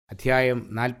അധ്യായം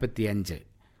 45.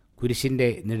 കുരിശിൻ്റെ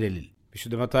നിഴലിൽ.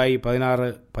 വിശുദ്ധ മത്തായി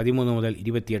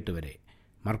 16:13-28 വരെ,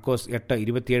 മർക്കോസ്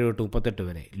 8:27-38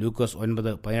 വരെ, ലൂക്കോസ്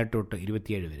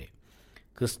 9:18-27 വരെ.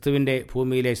 ക്രിസ്തുവിൻ്റെ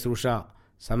ഭൂമിയിലെ ശുശ്രൂഷ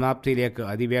സമാപ്തിയിലേക്ക്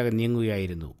അതിവേഗം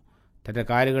നീങ്ങുകയായിരുന്നു. തൻ്റെ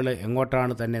കാലുകൾ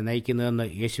എങ്ങോട്ടാണ് തന്നെ നയിക്കുന്നതെന്ന്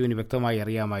യേശുവിന് വ്യക്തമായി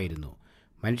അറിയാമായിരുന്നു.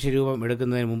 മനുഷ്യരൂപം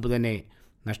എടുക്കുന്നതിന് മുമ്പ് തന്നെ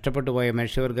നഷ്ടപ്പെട്ടുപോയ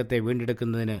മനുഷ്യവർഗത്തെ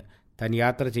വീണ്ടെടുക്കുന്നതിന് താൻ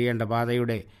യാത്ര ചെയ്യേണ്ട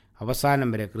പാതയുടെ അവസാനം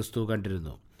വരെ ക്രിസ്തു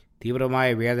കണ്ടിരുന്നു. തീവ്രമായ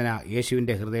വേദന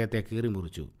യേശുവിൻ്റെ ഹൃദയത്തെ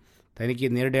കീറിമുറിച്ചു. തനിക്ക്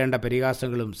നേരിടേണ്ട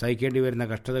പരിഹാസങ്ങളും സഹിക്കേണ്ടി വരുന്ന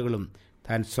കഷ്ടതകളും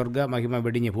താൻ സ്വർഗമഹിമ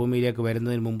വെടിഞ്ഞ് ഭൂമിയിലേക്ക്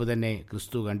വരുന്നതിന് മുമ്പ് തന്നെ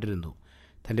ക്രിസ്തു കണ്ടിരുന്നു.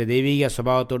 തൻ്റെ ദൈവിക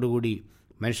സ്വഭാവത്തോടുകൂടി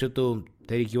മനുഷ്യത്വവും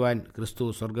ധരിക്കുവാൻ ക്രിസ്തു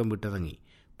സ്വർഗം വിട്ടിറങ്ങി.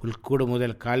 പുൽക്കൂട്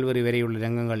മുതൽ കാൽവറി വരെയുള്ള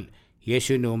രംഗങ്ങൾ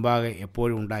യേശുവിൻ്റെ മുമ്പാകെ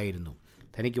എപ്പോഴും ഉണ്ടായിരുന്നു.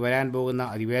 തനിക്ക് വരാൻ പോകുന്ന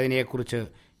അതിവേദനയെക്കുറിച്ച്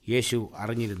യേശു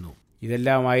അറിഞ്ഞിരുന്നു.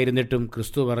 ഇതെല്ലാമായിരുന്നിട്ടും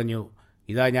ക്രിസ്തു പറഞ്ഞു,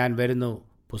 ഇതാ ഞാൻ വരുന്നു,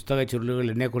 പുസ്തക ചുരുളുകൾ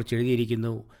എന്നെക്കുറിച്ച്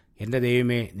എഴുതിയിരിക്കുന്നു. എൻ്റെ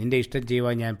ദൈവമേ, നിൻ്റെ ഇഷ്ടം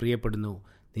ചെയ്യുവാൻ ഞാൻ പ്രിയപ്പെടുന്നു,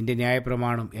 നിൻ്റെ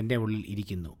ന്യായപ്രമാണം എൻ്റെ ഉള്ളിൽ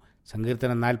ഇരിക്കുന്നു.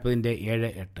 സങ്കീർത്തനം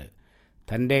 40:7-8.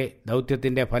 തൻ്റെ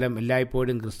ദൗത്യത്തിൻ്റെ ഫലം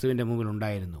എല്ലായ്പ്പോഴും ക്രിസ്തുവിൻ്റെ മുമ്പിൽ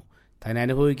ഉണ്ടായിരുന്നു. താൻ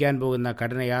അനുഭവിക്കാൻ പോകുന്ന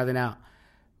കഠിനയാതന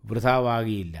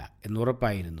വൃഥാവാകിയില്ല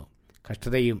എന്നുറപ്പായിരുന്നു.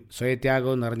 കഷ്ടതയും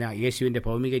സ്വയത്യാഗവും നിറഞ്ഞ യേശുവിൻ്റെ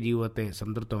ഭൗമിക ജീവിതത്തെ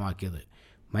സംതൃപ്തമാക്കിയത്.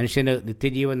 മനുഷ്യന്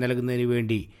നിത്യജീവൻ നൽകുന്നതിന്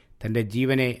വേണ്ടി തൻ്റെ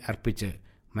ജീവനെ അർപ്പിച്ച്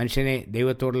മനുഷ്യനെ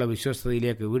ദൈവത്തോടുള്ള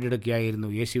വിശ്വസ്തതയിലേക്ക് വീണ്ടെടുക്കുകയായിരുന്നു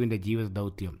യേശുവിൻ്റെ ജീവിത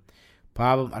ദൗത്യം.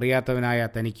 പാപം അറിയാത്തവനായ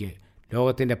തനിക്ക്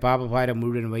ലോകത്തിൻ്റെ പാപഭാരം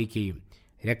മുഴുവൻ വഹിക്കുകയും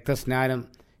രക്തസ്നാനം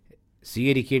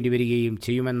സ്വീകരിക്കേണ്ടി വരികയും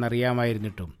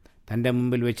ചെയ്യുമെന്നറിയാമായിരുന്നിട്ടും തൻ്റെ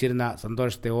മുമ്പിൽ വെച്ചിരുന്ന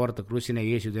സന്തോഷത്തെ ഓർത്ത് ക്രൂശിനെ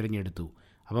യേശു തിരഞ്ഞെടുത്തു.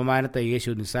 അപമാനത്തെ യേശു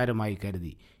നിസ്സാരമായി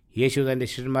കരുതി. യേശു തൻ്റെ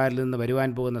ശിഷ്യന്മാരിൽ നിന്ന് വരുവാൻ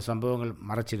പോകുന്ന സംഭവങ്ങൾ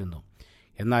മറച്ചിരുന്നു.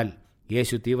 എന്നാൽ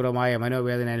യേശു തീവ്രമായ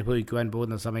മനോവേദന അനുഭവിക്കുവാൻ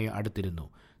പോകുന്ന സമയം അടുത്തിരുന്നു.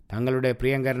 തങ്ങളുടെ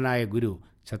പ്രിയങ്കരനായ ഗുരു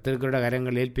ശത്രുക്കളുടെ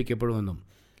കരങ്ങൾ ഏൽപ്പിക്കപ്പെടുമെന്നും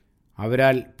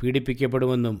അവരാൽ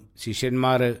പീഡിപ്പിക്കപ്പെടുമെന്നും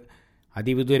ശിഷ്യന്മാർ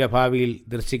അതിവിദൂര ഭാവിയിൽ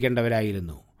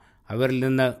ദർശിക്കേണ്ടവരായിരുന്നു. അവരിൽ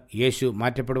നിന്ന് യേശു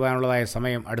മാറ്റപ്പെടുവാനുള്ളതായ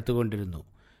സമയം അടുത്തുകൊണ്ടിരുന്നു.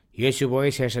 യേശു പോയ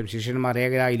ശേഷം ശിഷ്യന്മാർ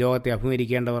ഏകരായി ലോകത്തെ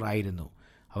അഭിമുഖീകരിക്കേണ്ടവർ ആയിരുന്നു.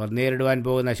 അവർ നേരിടുവാൻ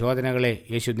പോകുന്ന ശോധനകളെ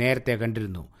യേശു നേരത്തെ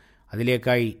കണ്ടിരുന്നു.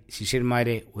 അതിലേക്കായി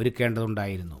ശിഷ്യന്മാരെ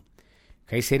ഒരുക്കേണ്ടതുണ്ടായിരുന്നു.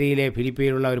 കൈസരിയിലെ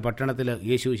ഫിലിപ്പിയിലുള്ള ഒരു പട്ടണത്തിൽ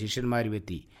യേശു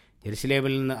ശിഷ്യന്മാരുമെത്തി.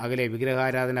 ജെറുസലേമിൽ നിന്ന് അകലെ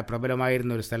വിഗ്രഹാരാധന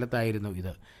പ്രബലമായിരുന്ന ഒരു സ്ഥലത്തായിരുന്നു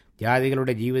ഇത്.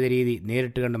 ജാതികളുടെ ജീവിത രീതി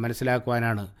നേരിട്ട് കണ്ട്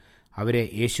മനസ്സിലാക്കുവാനാണ് അവരെ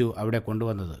യേശു അവിടെ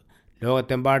കൊണ്ടുവന്നത്.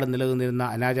 ലോകത്തെമ്പാടും നിലനിന്നിരുന്ന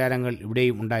അനാചാരങ്ങൾ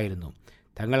ഇവിടെയും ഉണ്ടായിരുന്നു.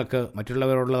 തങ്ങൾക്ക്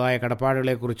മറ്റുള്ളവരോടുള്ളതായ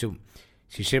കടപ്പാടുകളെക്കുറിച്ചും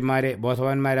ശിഷ്യന്മാരെ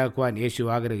ബോധവാന്മാരാക്കുവാൻ യേശു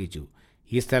ആഗ്രഹിച്ചു.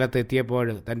 ഈ സ്ഥലത്ത് എത്തിയപ്പോൾ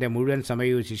തൻ്റെ മുഴുവൻ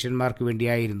സമയവും ശിഷ്യന്മാർക്ക്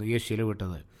വേണ്ടിയായിരുന്നു യേശു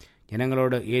ചെലവിട്ടത്.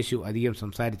 ജനങ്ങളോട് യേശു അധികം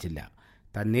സംസാരിച്ചില്ല.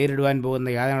 താൻ നേരിടുവാൻ പോകുന്ന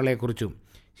യാതനകളെക്കുറിച്ചും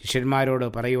ശിഷ്യന്മാരോട്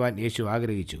പറയുവാൻ യേശു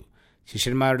ആഗ്രഹിച്ചു.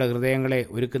 ശിഷ്യന്മാരുടെ ഹൃദയങ്ങളെ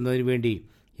ഒരുക്കുന്നതിന് വേണ്ടി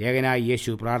ഏകനായി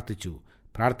യേശു പ്രാർത്ഥിച്ചു.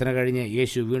 പ്രാർത്ഥന കഴിഞ്ഞ്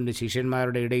യേശു വീണ്ടും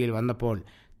ശിഷ്യന്മാരുടെ ഇടയിൽ വന്നപ്പോൾ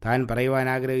താൻ പറയുവാൻ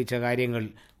ആഗ്രഹിച്ച കാര്യങ്ങൾ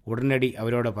ഉടനടി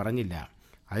അവരോട് പറഞ്ഞില്ല.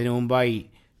 അതിനു മുമ്പായി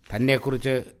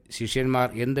തന്നെക്കുറിച്ച് ശിഷ്യന്മാർ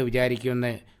എന്ത്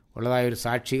വിചാരിക്കുമെന്ന് ഉള്ളതായൊരു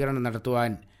സാക്ഷീകരണം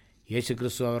നടത്തുവാൻ യേശു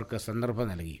ക്രിസ്തു അവർക്ക് സന്ദർഭം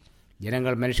നൽകി.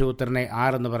 ജനങ്ങൾ മനുഷ്യപുത്രനെ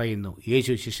ആരെന്ന് പറയുന്നു?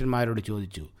 യേശു ശിഷ്യന്മാരോട്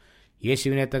ചോദിച്ചു.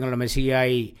 യേശുവിനെ തങ്ങളുടെ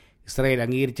മെസ്സിയായി ഇസ്രായേൽ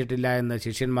അംഗീകരിച്ചിട്ടില്ല എന്ന്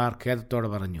ശിഷ്യന്മാർ ഖേദത്തോടെ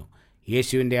പറഞ്ഞു.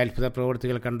 യേശുവിൻ്റെ അത്ഭുത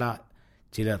പ്രവൃത്തികൾ കണ്ട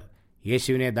ചിലർ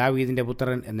യേശുവിനെ ദാവീദിൻ്റെ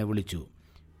പുത്രൻ എന്ന് വിളിച്ചു.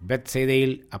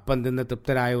 ബെത്സൈദയിൽ അപ്പം തിന്ന്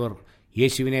തൃപ്തരായവർ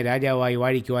യേശുവിനെ രാജാവായി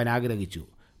വാഴിക്കുവാൻ ആഗ്രഹിച്ചു.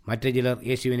 മറ്റു ചിലർ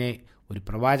യേശുവിനെ ഒരു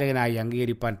പ്രവാചകനായി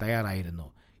അംഗീകരിപ്പാൻ തയ്യാറായിരുന്നു.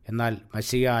 എന്നാൽ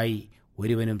മശിഹയായി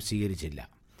ഒരുവനും സ്വീകരിച്ചില്ല.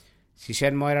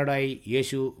 ശിഷ്യന്മാരോടായി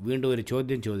യേശു വീണ്ടും ഒരു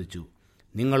ചോദ്യം ചോദിച്ചു.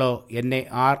 നിങ്ങളോ എന്നെ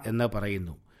ആർ എന്ന്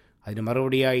പറയുന്നു? അതിന്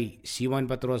മറുപടിയായി ശീമോൻ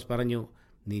പത്രോസ് പറഞ്ഞു,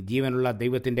 നീ ജീവനുള്ള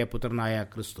ദൈവത്തിൻ്റെ പുത്രനായ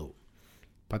ക്രിസ്തു.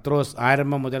 പത്രോസ്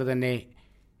ആരംഭം മുതൽ തന്നെ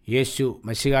യേശു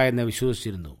മശിഹ എന്ന്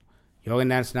വിശ്വസിച്ചിരുന്നു.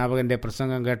 യോഹന്നാൻ സ്നാപകൻ്റെ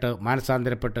പ്രസംഗം കേട്ട്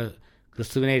മാനസാന്തരപ്പെട്ട്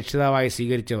ക്രിസ്തുവിനെ രക്ഷിതാവായി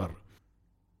സ്വീകരിച്ചവർ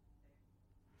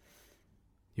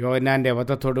യോഹന്നാൻ്റെ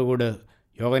വധത്തോടുകൂടി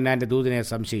യോഹന്നാൻ്റെ ദൂതനെ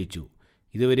സംശയിച്ചു.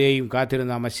 ഇതുവരെയും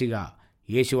കാത്തിരുന്ന മശിഹ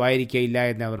യേശു ആയിരിക്കയില്ല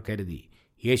എന്ന് അവർ കരുതി.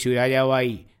 യേശു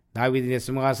രാജാവായി ദാവീദിൻ്റെ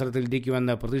സിംഹാസനത്തിൽ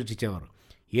ഇരിക്കുമെന്ന് പ്രതീക്ഷിച്ചവർ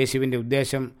യേശുവിൻ്റെ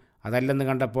ഉദ്ദേശം അതല്ലെന്ന്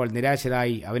കണ്ടപ്പോൾ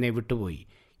നിരാശരായി അവനെ വിട്ടുപോയി.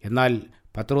 എന്നാൽ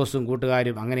പത്രോസും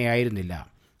കൂട്ടുകാരും അങ്ങനെയായിരുന്നില്ല.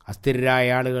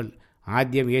 അസ്ഥിരരായ ആളുകൾ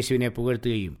ആദ്യം യേശുവിനെ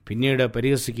പുകഴ്ത്തുകയും പിന്നീട്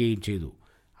പരിഹസിക്കുകയും ചെയ്തു.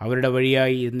 അവരുടെ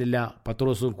വഴിയായി ഇരുന്നില്ല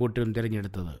പത്രോസും കൂട്ടരും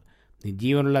തിരഞ്ഞെടുത്തത്. നീ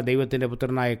ജീവനുള്ള ദൈവത്തിൻ്റെ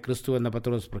പുത്രനായ ക്രിസ്തു എന്ന്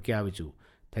പത്രോസ് പ്രഖ്യാപിച്ചു.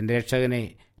 തൻ്റെ രക്ഷകനെ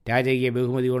രാജകീയ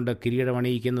ബഹുമതി കൊണ്ട്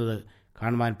കിരീടമണിയിക്കുന്നത്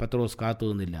കാണുവാൻ പത്രോസ്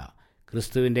കാത്തുനിന്നില്ല.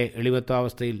 ക്രിസ്തുവിൻ്റെ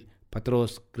എളിമത്വാവസ്ഥയിൽ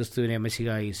പത്രോസ് ക്രിസ്തുവിനെ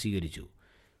മശിഹായി സ്വീകരിച്ചു.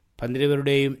 12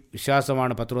 പേരുടെയും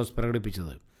വിശ്വാസമാണ് പത്രോസ്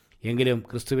പ്രകടിപ്പിച്ചത്. എങ്കിലും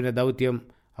ക്രിസ്തുവിൻ്റെ ദൗത്യം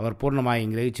അവർ പൂർണ്ണമായും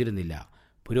ഗ്രഹിച്ചിരുന്നില്ല.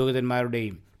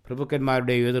 പുരോഹിതന്മാരുടെയും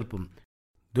പ്രഭുക്കന്മാരുടെയും എതിർപ്പും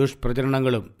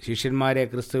ദുഷ്പ്രചരണങ്ങളും ശിഷ്യന്മാരെ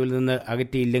ക്രിസ്തുവിൽ നിന്ന്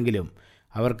അകറ്റിയില്ലെങ്കിലും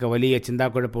അവർക്ക് വലിയ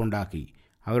ചിന്താക്കുഴപ്പമുണ്ടാക്കി.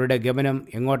 അവരുടെ ഗമനം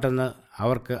എങ്ങോട്ടെന്ന്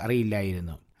അവർക്ക്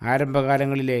അറിയില്ലായിരുന്നു.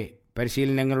 ആരംഭകാലങ്ങളിലെ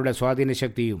പരിശീലനങ്ങളുടെ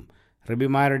സ്വാധീനശക്തിയും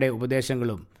റബിമാരുടെ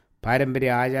ഉപദേശങ്ങളും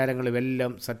പാരമ്പര്യ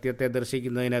ആചാരങ്ങളുമെല്ലാം സത്യത്തെ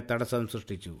ദർശിക്കുന്നതിന് തടസ്സം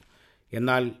സൃഷ്ടിച്ചു.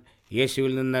 എന്നാൽ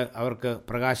യേശുവിൽ നിന്ന് അവർക്ക്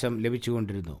പ്രകാശം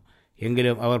ലഭിച്ചുകൊണ്ടിരുന്നു.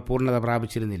 എങ്കിലും അവർ പൂർണ്ണത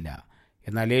പ്രാപിച്ചിരുന്നില്ല.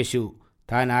 എന്നാൽ യേശു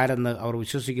താൻ ആരെന്ന് അവർ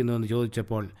വിശ്വസിക്കുന്നുവെന്ന്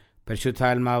ചോദിച്ചപ്പോൾ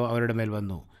പരിശുദ്ധാത്മാവ് അവരുടെ മേൽ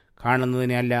വന്നു.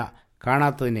 കാണുന്നതിനല്ല,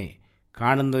 കാണാത്തതിനെ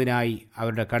കാണുന്നതിനായി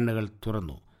അവരുടെ കണ്ണുകൾ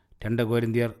തുറന്നു. 2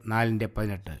 കൊരിന്ത്യർ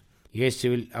 4:18.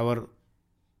 യേശുവിൽ അവർ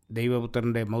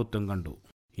ദൈവപുത്രൻ്റെ മഹത്വം കണ്ടു.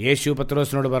 യേശു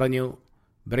പത്രോസിനോട് പറഞ്ഞു,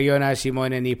 ബ്രയോനാ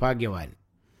ശിമോനെ, നീ ഭാഗ്യവാൻ.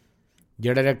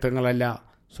 ജഡരക്തങ്ങളല്ല,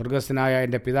 സ്വർഗസ്ഥനായ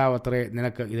എൻ്റെ പിതാവത്രേ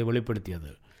നിനക്ക് ഇത്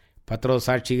വെളിപ്പെടുത്തിയത്. പത്രോസ്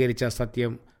സാക്ഷീകരിച്ച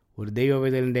സത്യം ഒരു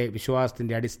ദൈവവേദലിൻ്റെ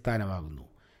വിശ്വാസത്തിൻ്റെ അടിസ്ഥാനമാകുന്നു.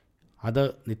 അത്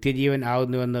നിത്യജീവൻ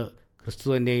ആകുന്നുവെന്ന് ക്രിസ്തു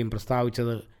തന്നെയും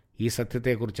പ്രസ്താവിച്ചത് ഈ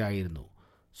സത്യത്തെക്കുറിച്ചായിരുന്നു.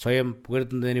 സ്വയം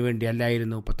പുകഴ്ത്തുന്നതിന് വേണ്ടി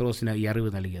അല്ലായിരുന്നു പത്രോസിന് ഈ അറിവ്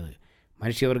നൽകിയത്.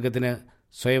 മനുഷ്യവർഗത്തിന്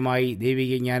സ്വയമായി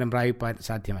ദൈവിക ജ്ഞാനം പ്രാപിപ്പാൻ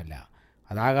സാധ്യമല്ല.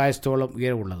 അത് ആകാശത്തോളം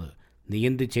ഉയരമുള്ളത്. നീ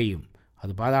എന്തു ചെയ്യും?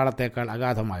 അത് പാതാളത്തേക്കാൾ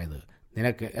അഗാധമായത്.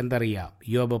 നിനക്ക് എന്തറിയാം?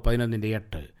 യോബ്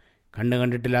 11:8. കണ്ണ്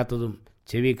കണ്ടിട്ടില്ലാത്തതും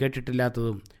ചെവി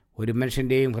കേട്ടിട്ടില്ലാത്തതും ഒരു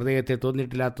മനുഷ്യൻ്റെയും ഹൃദയത്തെ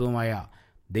തോന്നിയിട്ടില്ലാത്തതുമായ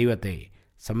ദൈവത്തെ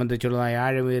സംബന്ധിച്ചുള്ളതായ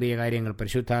ആഴമേറിയ കാര്യങ്ങൾ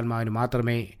പരിശുദ്ധാത്മാവിന്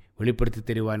മാത്രമേ വെളിപ്പെടുത്തി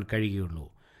തരുവാൻ കഴിയുകയുള്ളൂ.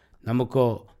 നമുക്കോ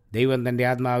ദൈവം തൻ്റെ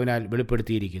ആത്മാവിനാൽ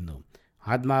വെളിപ്പെടുത്തിയിരിക്കുന്നു.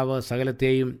 ആത്മാവ്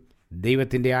സകലത്തെയും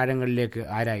ദൈവത്തിൻ്റെ ആഴങ്ങളിലേക്ക്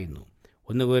ആരായുന്നു.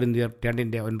 1 കൊരിന്ത്യർ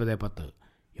 2:9-10.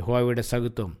 യഹോവയുടെ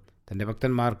സഹത്വം തൻ്റെ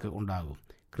ഭക്തന്മാർക്ക് ഉണ്ടാകും.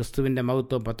 ക്രിസ്തുവിൻ്റെ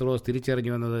മഹത്വം പത്രോസ്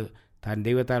തിരിച്ചറിഞ്ഞു എന്നത് താൻ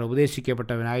ദൈവത്താൽ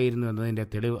ഉപദേശിക്കപ്പെട്ടവനായിരുന്നു എന്നതിൻ്റെ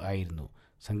തെളിവ് ആയിരുന്നു.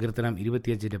 സങ്കീർത്തനം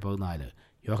 25:14.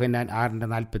 യോഹന്നാൻ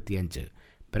 6:45.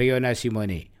 ബ്രയോനാ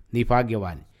ശിമോനെ, നീ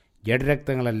ഭാഗ്യവാൻ.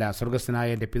 ജഡരക്തങ്ങളല്ല,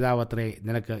 സ്വർഗസ്ഥനായ എൻ്റെ പിതാവത്രേ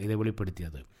നിനക്ക് ഇത്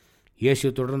വെളിപ്പെടുത്തിയത്. യേശു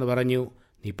തുടർന്ന് പറഞ്ഞു,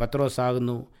 നീ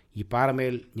പത്രോസാകുന്നു. ഈ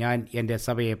പാറമേൽ ഞാൻ എൻ്റെ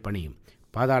സഭയെ പണിയും.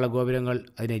 പാതാള ഗോപുരങ്ങൾ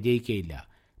അതിനെ ജയിക്കുകയില്ല.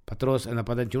 പത്രോസ് എന്ന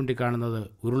പദം ചൂണ്ടിക്കാണുന്നത്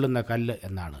ഉരുളുന്ന കല്ല്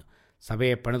എന്നാണ്.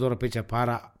 സഭയെ പണിതുറപ്പിച്ച പാറ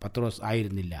പത്രോസ്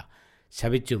ആയിരുന്നില്ല.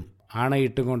 ശപിച്ചും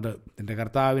ആണയിട്ടും കൊണ്ട് തൻ്റെ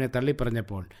കർത്താവിനെ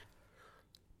തള്ളിപ്പറഞ്ഞപ്പോൾ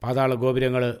പാതാള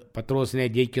ഗോപുരങ്ങൾ പത്രോസിനെ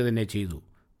ജയിക്കുക തന്നെ ചെയ്തു.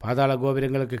 പാതാള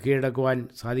ഗോപുരങ്ങൾക്ക് കീഴടക്കുവാൻ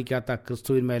സാധിക്കാത്ത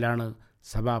ക്രിസ്തുവിന്മേലാണ്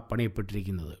സഭ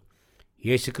പണിയപ്പെട്ടിരിക്കുന്നത്.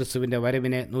 യേശു ക്രിസ്തുവിൻ്റെ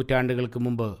വരവിന് നൂറ്റാണ്ടുകൾക്ക്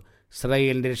മുമ്പ്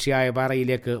ഇസ്രായേലിൻ്റെ രക്ഷയായ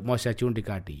പാറയിലേക്ക് മോശ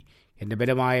ചൂണ്ടിക്കാട്ടി. എൻ്റെ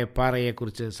ബലമായ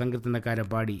പാറയെക്കുറിച്ച് സങ്കീർത്തനക്കാരൻ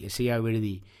പാടി. യെശയ്യാവ്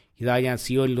എഴുതി, ഇതാ ഞാൻ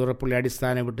സിയോനിൽ ഉറപ്പുള്ള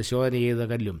അടിസ്ഥാനം വിട്ട് ശോധന ചെയ്ത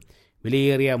കല്ലും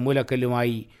വിലയേറിയ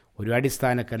മൂലക്കല്ലുമായി ഒരു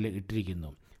അടിസ്ഥാനക്കല്ല് ഇട്ടിരിക്കുന്നു.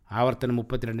 ആവർത്തനം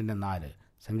 32:4.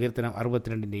 സങ്കീർത്തനം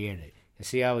 62:7.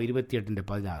 യെശയ്യാവ്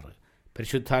 28:16.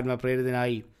 പരിശുദ്ധാത്മ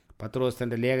പ്രേരിതനായി പത്രോസ്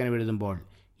തൻ്റെ ലേഖനം എഴുതുമ്പോൾ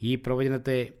ഈ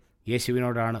പ്രവചനത്തെ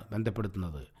യേശുവിനോടാണ്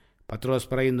ബന്ധപ്പെടുത്തുന്നത്. പത്രോസ്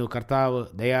പറയുന്നു, കർത്താവ്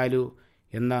ദയാലു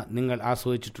എന്ന് നിങ്ങൾ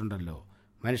ആസ്വദിച്ചിട്ടുണ്ടല്ലോ.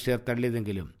 മനുഷ്യർ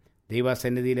തള്ളിയതെങ്കിലും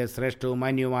ദൈവസന്നിധിയിലെ ശ്രേഷ്ഠവും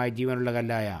മാന്യവുമായ ജീവനുള്ള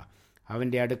കല്ലായ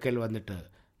അവൻ്റെ അടുക്കൽ വന്നിട്ട്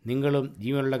നിങ്ങളും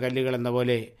ജീവനുള്ള കല്ലുകൾ എന്ന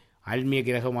പോലെ ആത്മീയ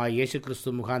ഗ്രഹമായി യേശുക്രിസ്തു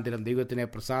മുഖാന്തരം ദൈവത്തിന്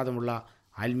പ്രസാദമുള്ള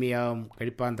ആത്മീയവും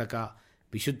കഴിപ്പാൻ തക്ക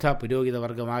വിശുദ്ധ പുരോഹിത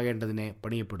വർഗമാകേണ്ടതിനെ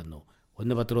പണിയപ്പെടുന്നു.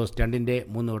 1 പത്രോസ്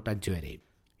 2:3-5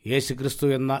 യേശു ക്രിസ്തു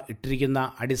എന്ന ഇട്ടിരിക്കുന്ന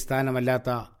അടിസ്ഥാനമല്ലാത്ത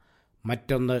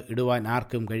മറ്റൊന്ന് ഇടുവാൻ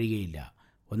ആർക്കും കഴിയുകയില്ല.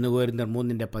 1 കൊരിന്ത്യർ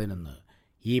 3:11.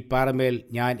 ഈ പാറമേൽ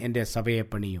ഞാൻ എൻ്റെ സഭയെ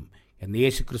പണിയും എന്ന്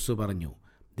യേശു ക്രിസ്തു പറഞ്ഞു.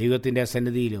 ദൈവത്തിൻ്റെ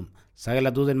സന്നിധിയിലും സകല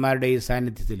ദൂതന്മാരുടെയും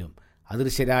സാന്നിധ്യത്തിലും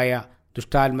അദൃശ്യരായ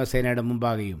ദുഷ്ടാത്മസേനയുടെ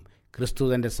മുമ്പാകെയും ക്രിസ്തു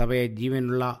തൻ്റെ സഭയെ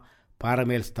ജീവനുള്ള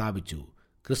പാറമേൽ സ്ഥാപിച്ചു.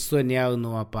 ക്രിസ്തു തന്നെയാകുന്നു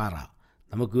ആ പാറ.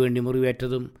 നമുക്ക് വേണ്ടി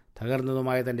മുറിവേറ്റതും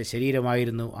തകർന്നതുമായ തൻ്റെ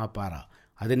ശരീരമായിരുന്നു ആ പാറ.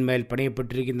 അതിന്മേൽ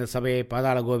പണിയപ്പെട്ടിരിക്കുന്ന സഭയെ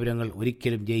പാതാള ഗോപുരങ്ങൾ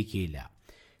ഒരിക്കലും ജയിക്കുകയില്ല.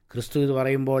 ക്രിസ്തു ഇത്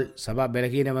പറയുമ്പോൾ സഭ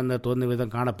ബലഹീനമെന്ന് തോന്നുന്ന വിധം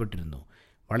കാണപ്പെട്ടിരുന്നു.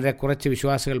 വളരെ കുറച്ച്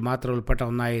വിശ്വാസികൾ മാത്രം ഉൾപ്പെട്ട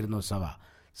ഒന്നായിരുന്നു സഭ.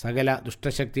 സകല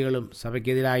ദുഷ്ടശക്തികളും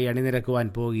സഭയ്ക്കെതിരായി അണിനിരക്കുവാൻ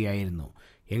പോവുകയായിരുന്നു.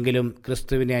 എങ്കിലും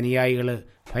ക്രിസ്തുവിൻ്റെ അനുയായികൾ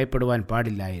ഭയപ്പെടുവാൻ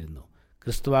പാടില്ലായിരുന്നു.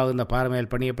 ക്രിസ്തുവാകുന്ന പാറമേൽ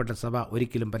പണിയപ്പെട്ട സഭ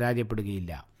ഒരിക്കലും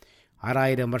പരാജയപ്പെടുകയില്ല.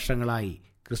 6000 വർഷങ്ങളായി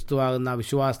ക്രിസ്തുവാകുന്ന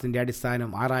വിശ്വാസത്തിൻ്റെ അടിസ്ഥാനം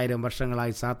 6000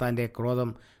 വർഷങ്ങളായി സാത്താൻ്റെ ക്രോധം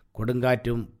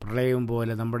കൊടുങ്കാറ്റും പ്രളയവും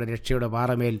പോലെ നമ്മുടെ രക്ഷയുടെ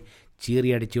പാറമേൽ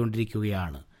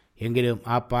ചീറിയടിച്ചുകൊണ്ടിരിക്കുകയാണ്. എങ്കിലും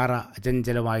ആ പാറ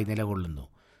അചഞ്ചലമായി നിലകൊള്ളുന്നു.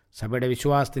 സഭയുടെ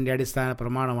വിശ്വാസത്തിൻ്റെ അടിസ്ഥാന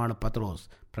പ്രമാണമാണ് പത്രോസ്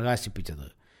പ്രകാശിപ്പിച്ചത്.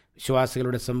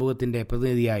 വിശ്വാസികളുടെ സമൂഹത്തിൻ്റെ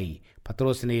പ്രതിനിധിയായി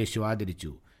പത്രോസിനെ യേശു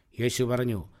ആദരിച്ചു. യേശു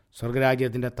പറഞ്ഞു,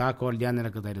 സ്വർഗരാജ്യത്തിൻ്റെ താക്കോൽ ഞാൻ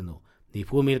നിനക്ക് തരുന്നു. നീ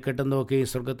ഭൂമിയിൽ കെട്ടുന്നതൊക്കെയും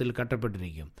സ്വർഗത്തിൽ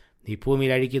കെട്ടപ്പെട്ടിരിക്കും. നീ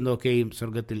ഭൂമിയിൽ അഴിക്കുന്നതൊക്കെയും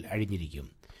സ്വർഗത്തിൽ അഴിഞ്ഞിരിക്കും.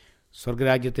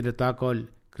 സ്വർഗരാജ്യത്തിൻ്റെ താക്കോൽ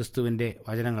ക്രിസ്തുവിൻ്റെ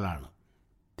വചനങ്ങളാണ്.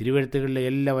 തിരുവെഴുത്തുകളിലെ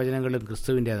എല്ലാ വചനങ്ങളും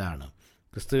ക്രിസ്തുവിൻ്റേതാണ്.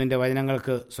 ക്രിസ്തുവിൻ്റെ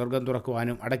വചനങ്ങൾക്ക് സ്വർഗം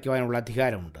തുറക്കുവാനും അടയ്ക്കുവാനുമുള്ള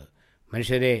അധികാരമുണ്ട്.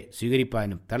 മനുഷ്യരെ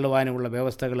സ്വീകരിപ്പാനും തള്ളുവാനുമുള്ള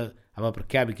വ്യവസ്ഥകൾ അവ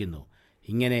പ്രഖ്യാപിക്കുന്നു.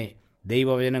 ഇങ്ങനെ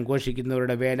ദൈവവചനം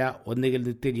ഘോഷിക്കുന്നവരുടെ വേല ഒന്നുകിൽ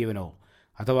നിത്യജീവനോ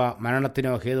അഥവാ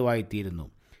മരണത്തിനോ ഹേതുവായിത്തീരുന്നു.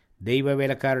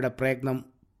 ദൈവവേലക്കാരുടെ പ്രയത്നം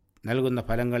നൽകുന്ന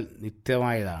ഫലങ്ങൾ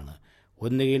നിത്യമായതാണ്.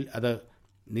 ഒന്നുകിൽ അത്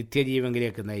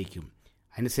നിത്യജീവനിലേക്ക് നയിക്കും.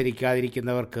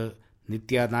 അനുസരിക്കാതിരിക്കുന്നവർക്ക്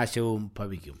നിത്യനാശവും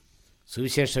ഭവിക്കും.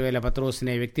 സുവിശേഷവേല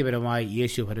പത്രോസിനെ വ്യക്തിപരമായി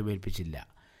യേശു ഫലമേൽപ്പിച്ചില്ല.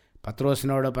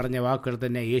 പത്രോസിനോട് പറഞ്ഞ വാക്കുകൾ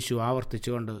തന്നെ യേശു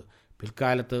ആവർത്തിച്ചുകൊണ്ട്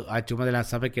പിൽക്കാലത്ത് ആ ചുമതല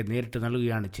സഭയ്ക്ക് നേരിട്ട്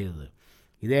നൽകുകയാണ് ചെയ്തത്.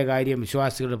 ഇതേ കാര്യം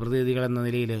വിശ്വാസികളുടെ പ്രതിനിധികളെന്ന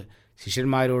നിലയിൽ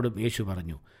ശിഷ്യന്മാരോടും യേശു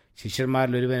പറഞ്ഞു.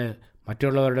 ശിഷ്യന്മാരിൽ ഒരുവന്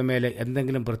മറ്റുള്ളവരുടെ മേൽ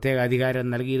എന്തെങ്കിലും പ്രത്യേക അധികാരം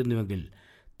നൽകിയിരുന്നുവെങ്കിൽ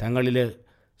തങ്ങളിൽ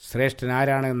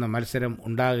ശ്രേഷ്ഠനാരാണെന്ന മത്സരം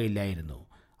ഉണ്ടാകുകയില്ലായിരുന്നു.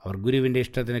 അവർ ഗുരുവിൻ്റെ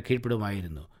ഇഷ്ടത്തിന്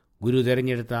കീഴ്പ്പെടുമായിരുന്നു. ഗുരു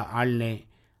തിരഞ്ഞെടുത്ത ആളിനെ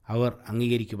അവർ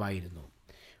അംഗീകരിക്കുമായിരുന്നു.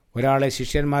 ഒരാളെ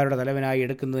ശിഷ്യന്മാരുടെ തലവനായി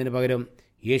എടുക്കുന്നതിന് പകരം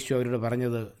യേശു അവരോട്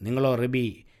പറഞ്ഞത്, നിങ്ങളോ റബി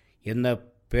എന്ന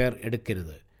പേർ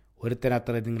എടുക്കരുത്.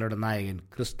 ഒരുത്തനത്ര നിങ്ങളുടെ നായകൻ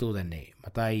ക്രിസ്തു തന്നെ.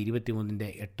 മത്തായി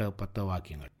 23:8-10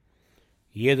 വാക്യങ്ങൾ.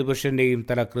 ഏതു പുരുഷൻ്റെയും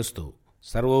തല ക്രിസ്തു.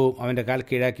 സർവവും അവൻ്റെ കാൽ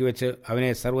കീഴാക്കി വെച്ച്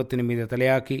അവനെ സർവത്തിനും മീതെ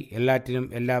തലയാക്കി എല്ലാറ്റിനും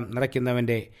എല്ലാം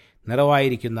നിറയ്ക്കുന്നവൻ്റെ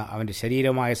നിറവായിരിക്കുന്ന അവൻ്റെ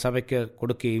ശരീരമായ സഭയ്ക്ക്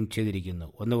കൊടുക്കുകയും ചെയ്തിരിക്കുന്നു.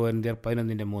 1 കൊരിന്ത്യർ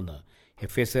 11:3,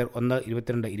 എഫേസ്യർ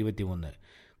 1:22-23.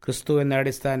 ക്രിസ്തു എന്ന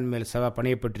അടിസ്ഥാനമേൽ സഭ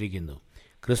പണിയപ്പെട്ടിരിക്കുന്നു.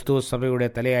 ക്രിസ്തു സഭയുടെ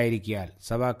തലയായിരിക്കാൽ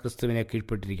സഭ ക്രിസ്തുവിനെ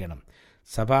കീഴ്പ്പെട്ടിരിക്കണം.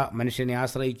 സഭ മനുഷ്യനെ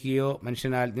ആശ്രയിക്കുകയോ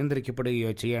മനുഷ്യനാൽ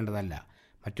നിയന്ത്രിക്കപ്പെടുകയോ ചെയ്യേണ്ടതല്ല.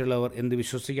 മറ്റുള്ളവർ എന്ത്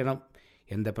വിശ്വസിക്കണം,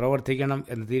 എന്ത് പ്രവർത്തിക്കണം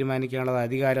എന്ന് തീരുമാനിക്കാനുള്ള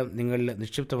അധികാരം നിങ്ങളിൽ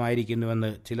നിക്ഷിപ്തമായിരിക്കുന്നുവെന്ന്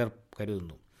ചിലർ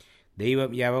കരുതുന്നു. ദൈവം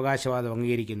ഈ അവകാശവാദം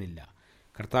അംഗീകരിക്കുന്നില്ല.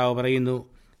 കർത്താവ് പറയുന്നു,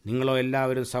 നിങ്ങളോ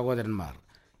എല്ലാവരും സഹോദരന്മാർ,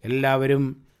 എല്ലാവരും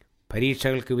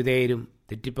പരീക്ഷകൾക്ക് വിധേയരും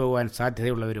തെറ്റിപ്പോകുവാൻ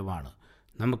സാധ്യതയുള്ളവരുമാണ്.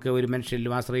 നമുക്ക് ഒരു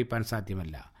മനുഷ്യരിലും ആശ്രയിപ്പാൻ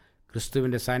സാധ്യമല്ല.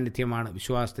 ക്രിസ്തുവിൻ്റെ സാന്നിധ്യമാണ്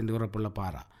വിശ്വാസത്തിൻ്റെ ഉറപ്പുള്ള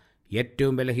പാറ.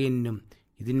 ഏറ്റവും ബലഹീനനും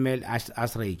ഇതിന്മേൽ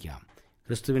ആശ്രയിക്കാം.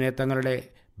 ക്രിസ്തുവിനെ തങ്ങളുടെ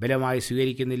ബലമായി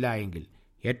സ്വീകരിക്കുന്നില്ല എങ്കിൽ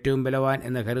ഏറ്റവും ബലവാൻ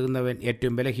എന്ന് കരുതുന്നവൻ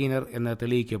ഏറ്റവും ബലഹീനർ എന്ന്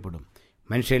തെളിയിക്കപ്പെടും.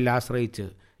 മനുഷ്യരിൽ ആശ്രയിച്ച്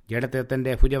ജഡത്തെ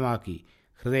തൻ്റെ ഭുജമാക്കി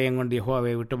ഹൃദയം കൊണ്ട്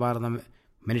യഹോവയെ വിട്ടുമാറുന്ന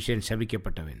മനുഷ്യൻ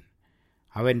ശപിക്കപ്പെട്ടവൻ.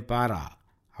 അവൻ പാറ,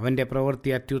 അവൻ്റെ പ്രവൃത്തി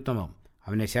അത്യുത്തമം.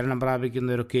 അവനെ ശരണം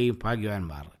പ്രാപിക്കുന്നവരൊക്കെയും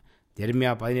ഭാഗ്യവാന്മാർ. ജെരമ്യ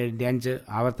 17:5,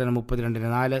 ആവർത്തനം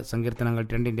 32:4, സങ്കീർത്തനങ്ങൾ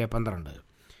 2:12.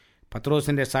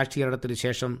 പത്രോസിൻ്റെ സാക്ഷീകരണത്തിന്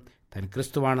ശേഷം താൻ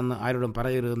ക്രിസ്തുവാണെന്ന് ആരോടും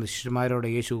പറയരുതെന്ന് ശിഷ്യന്മാരോട്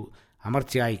യേശു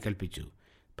അമർച്ചയായി കൽപ്പിച്ചു.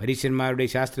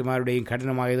 പരീശന്മാരുടെയും ശാസ്ത്രിമാരുടെയും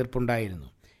കഠിനമായ എതിർപ്പുണ്ടായിരുന്നു.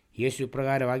 യേശു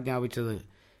ഇപ്രകാരം ആജ്ഞാപിച്ചത്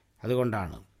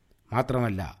അതുകൊണ്ടാണ്.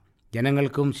 മാത്രമല്ല,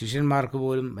 ജനങ്ങൾക്കും ശിഷ്യന്മാർക്ക്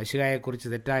പോലും മെശിഹായെക്കുറിച്ച്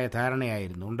തെറ്റായ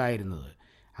ധാരണയായിരുന്നു ഉണ്ടായിരുന്നത്.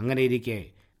 അങ്ങനെയിരിക്കെ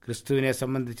ക്രിസ്തുവിനെ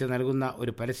സംബന്ധിച്ച് നൽകുന്ന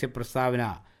ഒരു പരസ്യ പ്രസ്താവന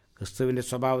ക്രിസ്തുവിൻ്റെ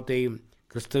സ്വഭാവത്തെയും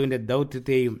ക്രിസ്തുവിൻ്റെ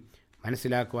ദൗത്യത്തെയും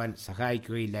മനസ്സിലാക്കുവാൻ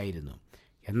സഹായിക്കുകയില്ലായിരുന്നു.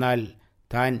 എന്നാൽ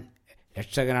താൻ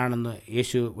രക്ഷകനാണെന്ന്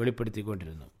യേശു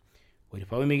വെളിപ്പെടുത്തിക്കൊണ്ടിരുന്നു. ഒരു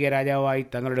ഭൗമിക രാജാവായി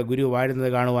തങ്ങളുടെ ഗുരു വാഴുന്നത്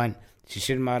കാണുവാൻ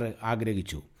ശിഷ്യന്മാർ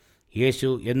ആഗ്രഹിച്ചു. യേശു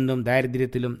എന്നും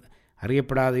ദാരിദ്ര്യത്തിലും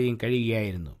അറിയപ്പെടാതെയും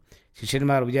കഴിയുകയായിരുന്നു.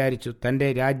 ശിഷ്യന്മാർ വിചാരിച്ചു തൻ്റെ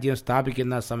രാജ്യം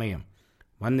സ്ഥാപിക്കുന്ന സമയം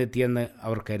വന്നെത്തിയെന്ന്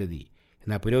അവർ കരുതി.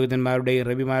 എന്നാൽ പുരോഹിതന്മാരുടെയും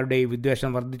റബിമാരുടെയും വിദ്വേഷം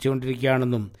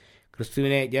വർദ്ധിച്ചുകൊണ്ടിരിക്കുകയാണെന്നും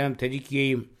ക്രിസ്തുവിനെ ജനം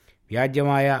ത്യജിക്കുകയും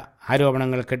വ്യാജമായ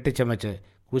ആരോപണങ്ങൾ കെട്ടിച്ചമച്ച്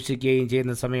ക്രൂശിക്കുകയും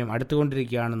ചെയ്യുന്ന സമയം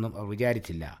അടുത്തുകൊണ്ടിരിക്കുകയാണെന്നും അവർ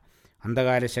വിചാരിച്ചില്ല.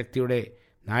 അന്ധകാര ശക്തിയുടെ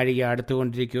നാഴിക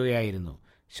അടുത്തുകൊണ്ടിരിക്കുകയായിരുന്നു.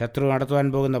 ശത്രു നടത്തുവാൻ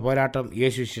പോകുന്ന പോരാട്ടം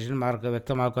യേശു ശിഷ്യന്മാർക്ക്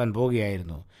വ്യക്തമാക്കുവാൻ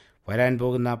പോകുകയായിരുന്നു. വരാൻ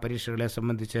പോകുന്ന പരീക്ഷകളെ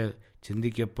സംബന്ധിച്ച്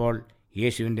ചിന്തിക്കപ്പോൾ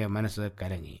യേശുവിൻ്റെ മനസ്സ്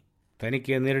കലങ്ങി.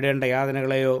 തനിക്ക് നേരിടേണ്ട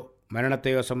യാതനകളെയോ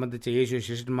മരണത്തെയോ സംബന്ധിച്ച് യേശു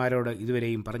ശിഷ്യന്മാരോട്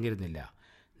ഇതുവരെയും പറഞ്ഞിരുന്നില്ല.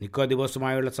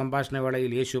 നിക്കോദിമോസുമായുള്ള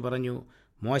സംഭാഷണവേളയിൽ യേശു പറഞ്ഞു,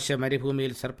 മോശ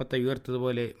മരുഭൂമിയിൽ സർപ്പത്തെ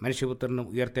ഉയർത്തതുപോലെ മനുഷ്യപുത്രനും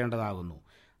ഉയർത്തേണ്ടതാകുന്നു.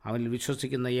 അവനിൽ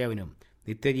വിശ്വസിക്കുന്ന ഏവനും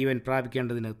നിത്യജീവൻ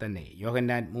പ്രാപിക്കേണ്ടതിന് തന്നെ.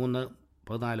 യോഹന്നാൻ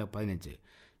 3:14-15.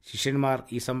 ശിഷ്യന്മാർ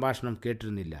ഈ സംഭാഷണം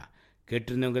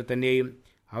കേട്ടിരുന്നെങ്കിൽ തന്നെയും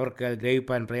അവർക്ക് അത്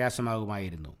ഗ്രഹിപ്പാൻ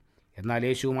പ്രയാസമാകുമായിരുന്നു. എന്നാൽ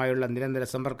യേശുവുമായുള്ള നിരന്തര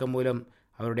സമ്പർക്കം മൂലം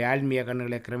അവരുടെ ആത്മീയ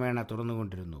കണ്ണുകളെ ക്രമേണ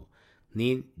തുറന്നുകൊണ്ടിരുന്നു. നീ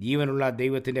ജീവനുള്ള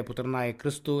ദൈവത്തിൻ്റെ പുത്രനായ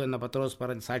ക്രിസ്തു എന്ന പത്രോസ്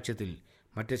പറഞ്ഞ സാക്ഷ്യത്തിൽ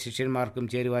മറ്റ് ശിഷ്യന്മാർക്കും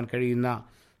ചേരുവാൻ കഴിയുന്ന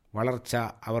വളർച്ച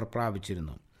അവർ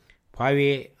പ്രാപിച്ചിരുന്നു.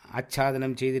 ഭാവിയെ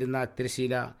ആച്ഛാദനം ചെയ്തിരുന്ന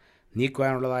തിരശ്ശീല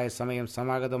നീക്കുവാനുള്ളതായ സമയം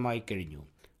സമാഗതമായി കഴിഞ്ഞു.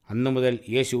 അന്നു മുതൽ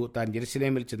യേശു താൻ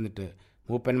ജെറുസലേമിൽ ചെന്നിട്ട്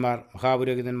മൂപ്പന്മാർ,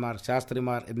 മഹാപുരോഹിതന്മാർ,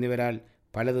 ശാസ്ത്രിമാർ എന്നിവരാൽ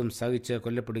പലതും സഹിച്ച്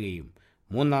കൊല്ലപ്പെടുകയും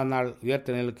 3-ാം നാൾ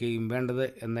ഉയർത്തെഴുന്നേൽക്കുകയും വേണ്ടത്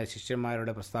എന്ന്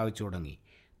ശിഷ്യന്മാരോട് പ്രസ്താവിച്ചു തുടങ്ങി.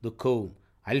 ദുഃഖവും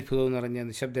അത്ഭുതവും നിറഞ്ഞ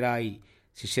നിശബ്ദരായി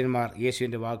ശിഷ്യന്മാർ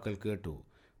യേശുവിൻ്റെ വാക്കുകൾ കേട്ടു.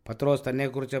 പത്രോസ്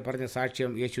തന്നെക്കുറിച്ച് പറഞ്ഞ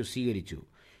സാക്ഷ്യം യേശു സ്വീകരിച്ചു.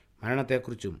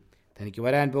 മരണത്തെക്കുറിച്ചും തനിക്ക്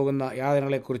വരാൻ പോകുന്ന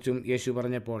യാതനകളെക്കുറിച്ചും യേശു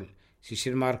പറഞ്ഞപ്പോൾ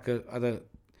ശിഷ്യന്മാർക്ക് അത്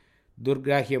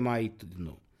ദുർഗ്രാഹ്യമായി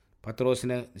തീർന്നു.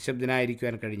 പത്രോസിന്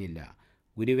നിശബ്ദനായിരിക്കുവാൻ കഴിഞ്ഞില്ല.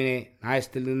 ഗുരുവിനെ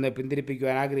നായത്തിൽ നിന്ന്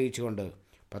പിന്തിരിപ്പിക്കുവാൻ ആഗ്രഹിച്ചുകൊണ്ട്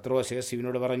പത്രോസ്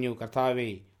യേശുവിനോട് പറഞ്ഞു, കർത്താവേ,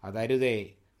 അതരുതേ,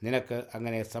 നിനക്ക്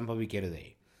അങ്ങനെ സംഭവിക്കരുതേ.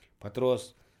 പത്രോസ്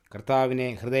കർത്താവിനെ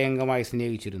ഹൃദയംഗമായി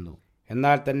സ്നേഹിച്ചിരുന്നു.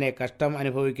 എന്നാൽ തന്നെ കഷ്ടം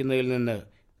അനുഭവിക്കുന്നതിൽ നിന്ന്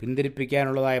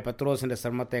പിന്തിരിപ്പിക്കാനുള്ളതായ പത്രോസിൻ്റെ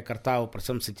ശ്രമത്തെ കർത്താവ്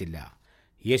പ്രശംസിച്ചില്ല.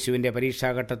 യേശുവിൻ്റെ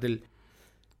പരീക്ഷാഘട്ടത്തിൽ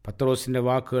പത്രോസിൻ്റെ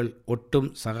വാക്കുകൾ ഒട്ടും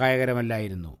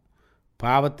സഹായകരമല്ലായിരുന്നു.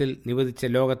 പാപത്തിൽ നിവദിച്ച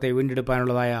ലോകത്തെ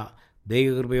വീണ്ടെടുപ്പാനുള്ളതായ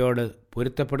ദൈവകൃപയോട്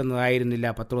പൊരുത്തപ്പെടുന്നതായിരുന്നില്ല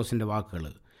പത്രോസിൻ്റെ വാക്കുകൾ.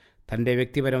 തൻ്റെ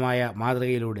വ്യക്തിപരമായ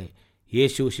മാതൃകയിലൂടെ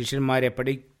യേശു ശിഷ്യന്മാരെ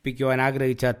പഠിപ്പിക്കുവാൻ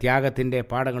ആഗ്രഹിച്ച ത്യാഗത്തിൻ്റെ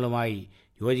പാഠങ്ങളുമായി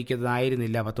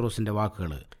യോജിക്കുന്നതായിരുന്നില്ല പത്രോസിൻ്റെ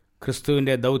വാക്കുകൾ.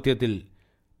 ക്രിസ്തുവിൻ്റെ ദൗത്യത്തിൽ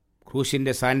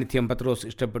ക്രൂശിൻ്റെ സാന്നിധ്യം പത്രോസ്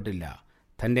ഇഷ്ടപ്പെട്ടില്ല.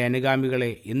 തൻ്റെ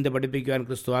അനുഗാമികളെ എന്ത് പഠിപ്പിക്കുവാൻ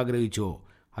ക്രിസ്തു ആഗ്രഹിച്ചുവോ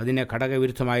അതിന്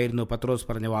ഘടകവിരുദ്ധമായിരുന്നു പത്രോസ്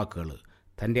പറഞ്ഞ വാക്കുകൾ.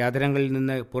 തൻ്റെ അധരങ്ങളിൽ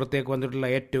നിന്ന് പുറത്തേക്ക് വന്നിട്ടുള്ള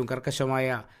ഏറ്റവും കർക്കശമായ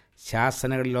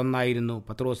ശാസനകളിലൊന്നായിരുന്നു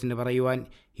പത്രോസിന് പറയുവാൻ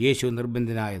യേശു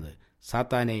നിർബന്ധിതനായത്: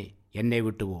 സാത്താനെ, എന്നെ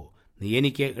വിട്ടുപോ, നീ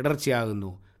എനിക്ക്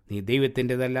ഇടർച്ചയാകുന്നു, നീ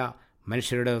ദൈവത്തിൻ്റെതല്ല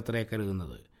മനുഷ്യരുടെ അത്രേ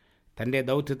കരുതുന്നത്. തൻ്റെ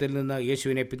ദൗത്യത്തിൽ നിന്ന്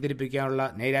യേശുവിനെ പിന്തിരിപ്പിക്കാനുള്ള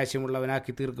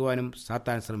നൈരാശ്യമുള്ളവനാക്കി തീർക്കുവാനും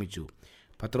സാത്താൻ ശ്രമിച്ചു.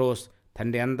 പത്രോസ്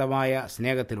തൻ്റെ അന്ധമായ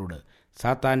സ്നേഹത്തിലൂടെ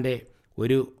സാത്താൻ്റെ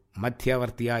ഒരു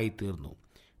മധ്യവർത്തിയായി തീർന്നു.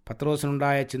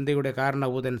 പത്രോസിനുണ്ടായ ചിന്തയുടെ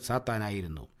കാരണഭൂതൻ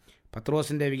സാത്താനായിരുന്നു.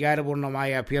 പത്രോസിൻ്റെ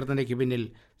വികാരപൂർണമായ അഭ്യർത്ഥനയ്ക്ക് പിന്നിൽ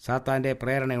സാത്താൻ്റെ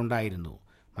പ്രേരണയുണ്ടായിരുന്നു.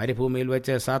 മരുഭൂമിയിൽ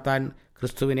വെച്ച് സാത്താൻ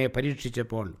ക്രിസ്തുവിനെ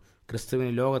പരീക്ഷിച്ചപ്പോൾ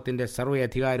ക്രിസ്തുവിന് ലോകത്തിൻ്റെ സർവ്വ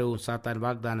അധികാരവും സാത്താൻ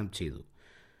വാഗ്ദാനം ചെയ്തു.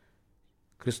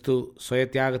 ക്രിസ്തു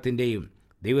സ്വയത്യാഗത്തിൻ്റെയും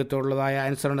ദൈവത്തോടുള്ളതായ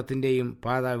അനുസരണത്തിൻ്റെയും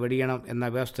പാത വെടിയണം എന്ന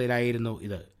വ്യവസ്ഥയിലായിരുന്നു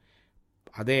ഇത്.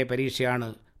 അതേ പരീക്ഷയാണ്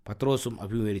പത്രോസും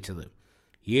അഭിമുഖീകരിച്ചത്.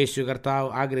 യേശു കർത്താവ്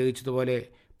ആഗ്രഹിച്ചതുപോലെ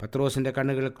പത്രോസിൻ്റെ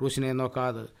കണ്ണുകൾ ക്രൂശിനെ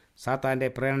നോക്കാതെ സാത്താൻ്റെ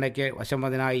പ്രേരണയ്ക്ക്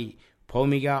വശംവദനായി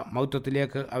ഭൗമിക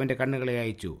മൗത്വത്തിലേക്ക് അവൻ്റെ കണ്ണുകളെ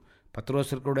അയച്ചു.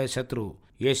 പത്രോസിൽക്കൂടെ ശത്രു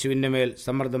യേശുവിൻ്റെ മേൽ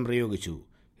സമ്മർദ്ദം പ്രയോഗിച്ചു.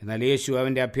 എന്നാൽ യേശു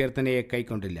അവൻ്റെ അഭ്യർത്ഥനയെ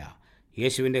കൈക്കൊണ്ടില്ല.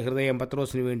 യേശുവിൻ്റെ ഹൃദയം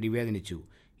പത്രോസിനു വേണ്ടി വേദനിച്ചു.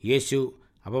 യേശു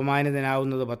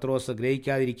അപമാനിതനാവുന്നത് പത്രോസ്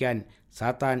ഗ്രഹിക്കാതിരിക്കാൻ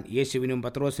സാത്താൻ യേശുവിനും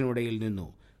പത്രോസിനുമിടയിൽ നിന്നു.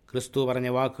 ക്രിസ്തു പറഞ്ഞ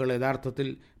വാക്കുകൾ യഥാർത്ഥത്തിൽ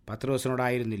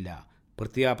പത്രോസിനോടായിരുന്നില്ല,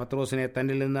 പ്രത്യേക പത്രോസിനെ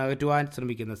തന്നിൽ നിന്ന് അകറ്റുവാൻ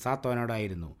ശ്രമിക്കുന്ന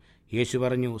സാത്താനോടായിരുന്നു. യേശു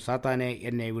പറഞ്ഞു: സാത്താനെ,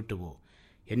 എന്നെ വിട്ടുപോ,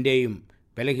 എൻ്റെയും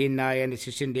ബലഹീനായ എൻ്റെ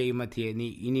ശിഷ്യൻ്റെയും മധ്യേ നീ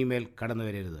ഇനിമേൽ കടന്നു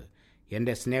വരരുത്.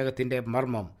 എൻ്റെ സ്നേഹത്തിൻ്റെ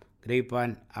മർമ്മം ഗ്രഹിപ്പാൻ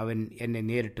അവൻ എന്നെ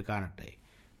നേരിട്ട് കാണട്ടെ.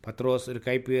 പത്രോസ് ഒരു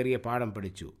കൈപ്പേറിയ പാഠം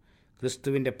പഠിച്ചു.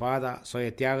 ക്രിസ്തുവിൻ്റെ പാത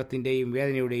സ്വയത്യാഗത്തിൻ്റെയും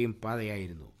വേദനയുടെയും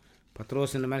പാതയായിരുന്നു.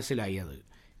 പത്രോസിന് മനസ്സിലായി അത്.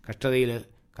 കഷ്ടതയിൽ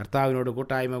കർത്താവിനോട്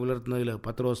കൂട്ടായ്മ പുലർത്തുന്നതിൽ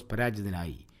പത്രോസ്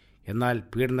പരാജിതനായി. എന്നാൽ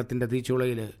പീഡനത്തിൻ്റെ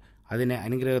തീച്ചുളയിൽ അതിന്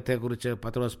അനുഗ്രഹത്തെക്കുറിച്ച്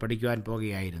പത്രോസ് പഠിക്കുവാൻ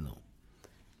പോകുകയായിരുന്നു.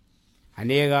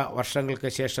 അനേക വർഷങ്ങൾക്ക്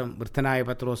ശേഷം വൃദ്ധനായ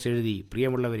പത്രോസ് എഴുതി: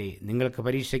 പ്രിയമുള്ളവരെ, നിങ്ങൾക്ക്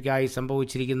പരീക്ഷയ്ക്കായി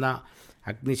സംഭവിച്ചിരിക്കുന്ന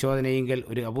അഗ്നിശോധനയെങ്കിൽ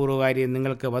ഒരു അപൂർവകാര്യം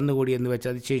നിങ്ങൾക്ക് വന്നുകൂടി എന്ന് വെച്ച്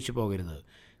അതിശയിച്ചു പോകരുത്.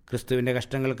 ക്രിസ്തുവിൻ്റെ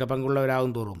കഷ്ടങ്ങൾക്ക്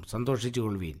പങ്കുള്ളവരാകും തോറും സന്തോഷിച്ചു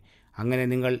കൊള്ളുവീൻ. അങ്ങനെ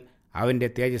നിങ്ങൾ അവൻ്റെ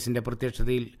തേജസ്സിൻ്റെ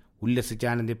പ്രത്യക്ഷതയിൽ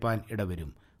ഉല്ലസിച്ചാനന്ദിപ്പാൻ ഇടവരും.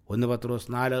 1 പത്രോസ്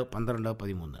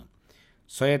 4:12-13.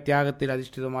 സ്വയത്യാഗത്തിൽ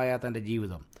അധിഷ്ഠിതമായ തൻ്റെ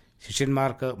ജീവിതം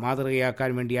ശിഷ്യന്മാർക്ക് മാതൃകയാക്കാൻ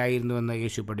വേണ്ടിയായിരുന്നുവെന്ന്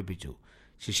യേശു പഠിപ്പിച്ചു.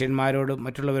 ശിഷ്യന്മാരോടും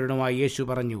മറ്റുള്ളവരോടുമായി യേശു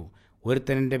പറഞ്ഞു: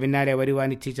 ഒരുത്തൻ എൻ്റെ പിന്നാലെ വരുവാൻ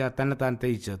ഇച്ഛിച്ച തന്നെത്താൻ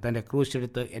ത്യജിച്ച് തൻ്റെ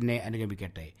ക്രൂശെടുത്ത് എന്നെ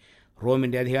അനുഗമിക്കട്ടെ.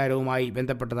 റോമിൻ്റെ അധികാരവുമായി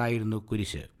ബന്ധപ്പെട്ടതായിരുന്നു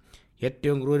കുരിശ്.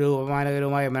 ഏറ്റവും ക്രൂരവും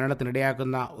അപമാനകരവുമായ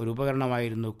മരണത്തിനിടയാക്കുന്ന ഒരു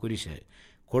ഉപകരണമായിരുന്നു കുരിശ്.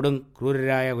 കൊടും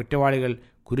ക്രൂരരായ കുറ്റവാളികൾ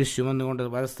കുരിശ് ചുമന്നുകൊണ്ട്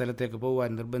വധസ്ഥലത്തേക്ക് പോകുവാൻ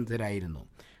നിർബന്ധിതരായിരുന്നു.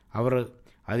 അവർ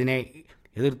അതിനെ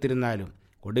എതിർത്തിരുന്നാലും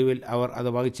ഒടുവിൽ അവർ അത്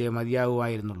വഹിച്ചേ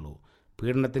മതിയാകുമായിരുന്നുള്ളൂ.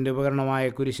 പീഡനത്തിൻ്റെ ഉപകരണമായ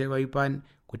കുരിശ് വഹിപ്പാൻ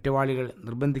കുറ്റവാളികൾ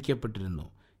നിർബന്ധിക്കപ്പെട്ടിരുന്നു.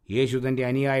 യേശു തൻ്റെ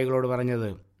അനുയായികളോട് പറഞ്ഞത്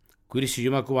കുരിശ്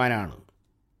ചുമക്കുവാനാണ്.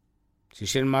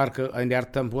 ശിഷ്യന്മാർക്ക് അതിൻ്റെ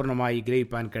അർത്ഥം പൂർണ്ണമായി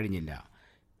ഗ്രഹിപ്പാൻ കഴിഞ്ഞില്ല.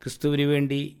 ക്രിസ്തുവിന്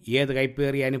വേണ്ടി ഏത്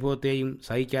കൈപ്പേറിയ അനുഭവത്തെയും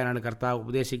സഹിക്കാനാണ് കർത്താവ്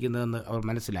ഉപദേശിക്കുന്നതെന്ന് അവർ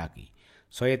മനസ്സിലാക്കി.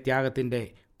 സ്വയത്യാഗത്തിൻ്റെ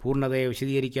പൂർണ്ണതയെ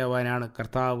വിശദീകരിക്കുവാനാണ്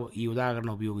കർത്താവ് ഈ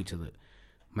ഉദാഹരണം ഉപയോഗിച്ചത്.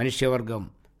 മനുഷ്യവർഗം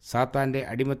സാത്താൻ്റെ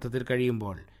അടിമത്തത്തിൽ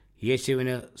കഴിയുമ്പോൾ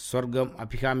യേശുവിന് സ്വർഗം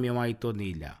അഭികാമ്യമായി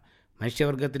തോന്നിയില്ല.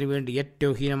 മനുഷ്യവർഗത്തിനു വേണ്ടി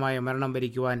ഏറ്റവും ഹീനമായ മരണം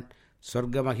വരിക്കുവാൻ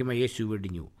സ്വർഗമഹിമ യേശു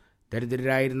വെടിഞ്ഞു.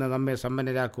 ദരിദ്രരായിരുന്ന നമ്മെ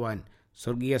സമ്പന്നരാക്കുവാൻ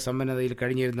സ്വർഗീയ സമ്പന്നതയിൽ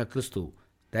കഴിഞ്ഞിരുന്ന ക്രിസ്തു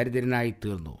ദരിദ്രനായി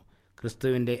തീർന്നു.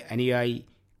 ക്രിസ്തുവിൻ്റെ അനുയായി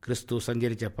ക്രിസ്തു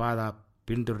സഞ്ചരിച്ച പാത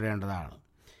പിന്തുടരേണ്ടതാണ്.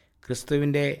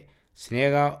 ക്രിസ്തുവിൻ്റെ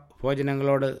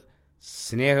സ്നേഹഭോജനങ്ങളോട്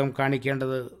സ്നേഹം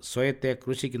കാണിക്കേണ്ടത് സ്വയത്തെ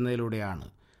ക്രൂശിക്കുന്നതിലൂടെയാണ്.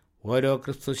 ഓരോ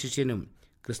ക്രിസ്തു ശിഷ്യനും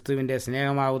ക്രിസ്തുവിൻ്റെ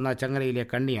സ്നേഹമാകുന്ന ചങ്ങലയിലെ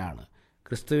കണ്ണിയാണ്.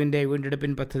 ക്രിസ്തുവിൻ്റെ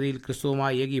വീണ്ടെടുപ്പിൻ പദ്ധതിയിൽ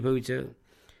ക്രിസ്തുവുമായി ഏകീഭവിച്ച്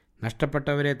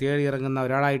നഷ്ടപ്പെട്ടവരെ തേടിയിറങ്ങുന്ന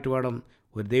ഒരാളായിട്ട് വേണം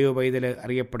ഒരു ദൈവപൈതൽ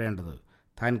അറിയപ്പെടേണ്ടത്.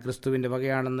 താൻ ക്രിസ്തുവിൻ്റെ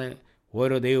വകയാണെന്ന്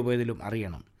ഓരോ ദൈവപൈതലും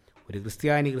അറിയണം. ഒരു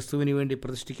ക്രിസ്ത്യാനി ക്രിസ്തുവിന് വേണ്ടി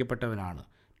പ്രതിഷ്ഠിക്കപ്പെട്ടവനാണ്.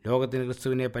 ലോകത്തിന്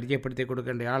ക്രിസ്തുവിനെ പരിചയപ്പെടുത്തി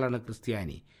കൊടുക്കേണ്ട ആളാണ്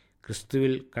ക്രിസ്ത്യാനി.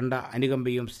 ക്രിസ്തുവിൽ കണ്ട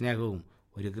അനുകമ്പയും സ്നേഹവും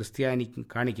ഒരു ക്രിസ്ത്യാനി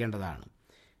കാണിക്കേണ്ടതാണ്.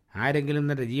 ആരെങ്കിലും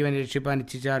തൻ്റെ ജീവൻ രക്ഷിപ്പാൻ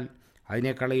ഇച്ഛിച്ചാൽ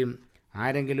അതിനെ കളയും.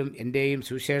 ആരെങ്കിലും എൻ്റെയും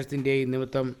സുവിശേഷത്തിൻ്റെയും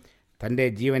നിമിത്തം തൻ്റെ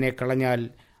ജീവനെ കളഞ്ഞാൽ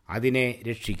അതിനെ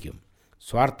രക്ഷിക്കും.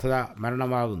 സ്വാർത്ഥത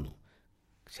മരണമാകുന്നു.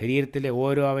 ശരീരത്തിലെ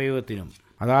ഓരോ അവയവത്തിനും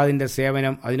അതാതിൻ്റെ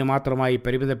സേവനം അതിനു മാത്രമായി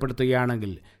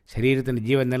പരിമിതപ്പെടുത്തുകയാണെങ്കിൽ ശരീരത്തിന്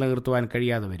ജീവൻ നിലനിർത്തുവാൻ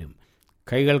കഴിയാതെ വരും.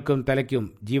 കൈകൾക്കും തലയ്ക്കും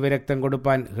ജീവരക്തം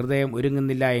കൊടുപ്പാൻ ഹൃദയം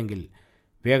ഒരുങ്ങുന്നില്ല എങ്കിൽ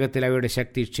വേഗത്തിൽ അവയുടെ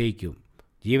ശക്തി ക്ഷയിക്കും.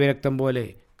 ജീവരക്തം പോലെ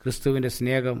ക്രിസ്തുവിൻ്റെ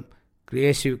സ്നേഹം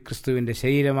യേശു ക്രിസ്തുവിൻ്റെ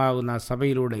ശരീരമാകുന്ന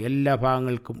സഭയിലൂടെ എല്ലാ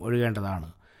ഭാഗങ്ങൾക്കും ഒഴുകേണ്ടതാണ്.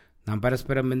 നാം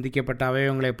പരസ്പരം ബന്ധിക്കപ്പെട്ട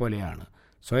അവയവങ്ങളെപ്പോലെയാണ്.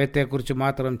 സ്വയത്തെക്കുറിച്ച്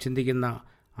മാത്രം ചിന്തിക്കുന്ന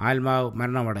ആത്മാവ്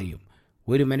മരണമടയും.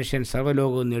 ഒരു മനുഷ്യൻ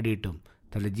സർവ്വലോകവും നേടിയിട്ടും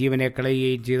തൻ്റെ ജീവനെ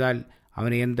കളയുകയും ചെയ്താൽ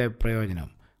അവന് എന്ത് പ്രയോജനം?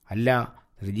 അല്ല,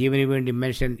 തൻ്റെ ജീവന് വേണ്ടി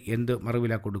മനുഷ്യൻ എന്ത്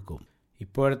മറുവില കൊടുക്കും?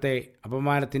 ഇപ്പോഴത്തെ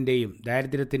അപമാനത്തിൻ്റെയും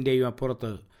ദാരിദ്ര്യത്തിൻ്റെയും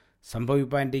അപ്പുറത്ത്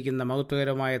സംഭവിപ്പാനിരിക്കുന്ന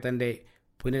മഹത്വകരമായ തൻ്റെ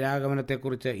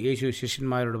പുനരാഗമനത്തെക്കുറിച്ച് യേശു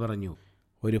ശിഷ്യന്മാരോട് പറഞ്ഞു.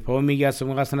 ഒരു ഭൗമിക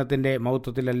സിംഹാസനത്തിൻ്റെ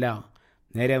മഹത്വത്തിലല്ല,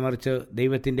 നേരെ മറിച്ച്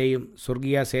ദൈവത്തിൻ്റെയും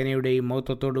സ്വർഗീയ സേനയുടെയും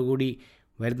മഹത്വത്തോടുകൂടി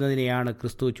വരുന്നതിനെയാണ്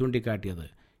ക്രിസ്തു ചൂണ്ടിക്കാട്ടിയത്.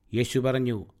 യേശു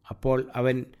പറഞ്ഞു, അപ്പോൾ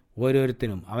അവൻ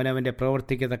ഓരോരുത്തരും അവനവൻ്റെ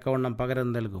പ്രവൃത്തിക്ക് തക്കവണ്ണം പകരം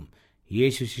നൽകും.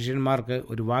 യേശു ശിഷ്യന്മാർക്ക്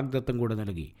ഒരു വാഗ്ദത്തം കൂടെ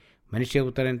നൽകി.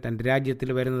 മനുഷ്യപുത്രൻ തൻ്റെ രാജ്യത്തിൽ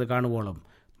വരുന്നത് കാണുവോളം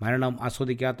മരണം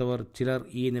ആസ്വദിക്കാത്തവർ ചിലർ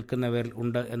ഈ നിൽക്കുന്നവരിൽ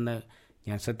ഉണ്ട് എന്ന്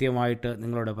ഞാൻ സത്യമായിട്ട്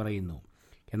നിങ്ങളോട് പറയുന്നു.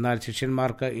 എന്നാൽ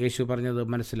ശിഷ്യന്മാർക്ക് യേശു പറഞ്ഞത്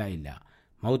മനസ്സിലായില്ല.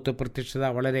 മൗത്ത് പ്രത്യക്ഷത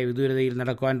വളരെ വിദൂരതയിൽ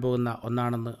നടക്കുവാൻ പോകുന്ന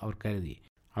ഒന്നാണെന്ന് അവർ കരുതി.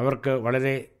 അവർക്ക്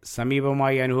വളരെ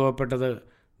സമീപമായി അനുഭവപ്പെട്ടത്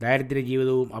ദാരിദ്ര്യ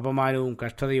ജീവിതവും അപമാനവും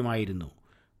കഷ്ടതയുമായിരുന്നു.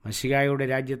 മശിഹായുടെ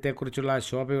രാജ്യത്തെക്കുറിച്ചുള്ള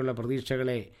ശോഭയുള്ള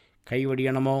പ്രതീക്ഷകളെ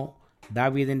കൈവടിയണമോ?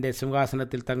 ദാവീദിൻ്റെ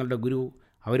സിംഹാസനത്തിൽ തങ്ങളുടെ ഗുരു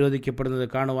അവരോധിക്കപ്പെടുന്നത്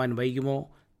കാണുവാൻ വൈകുമോ?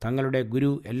 തങ്ങളുടെ ഗുരു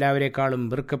എല്ലാവരെക്കാളും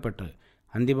വെറുക്കപ്പെട്ട്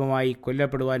അന്തിമമായി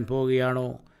കൊല്ലപ്പെടുവാൻ പോവുകയാണോ?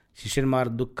 ശിഷ്യന്മാർ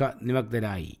ദുഃഖ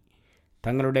നിമഗ്നരായി.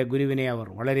 തങ്ങളുടെ ഗുരുവിനെ അവർ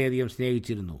വളരെയധികം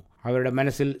സ്നേഹിച്ചിരുന്നു. അവരുടെ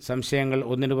മനസ്സിൽ സംശയങ്ങൾ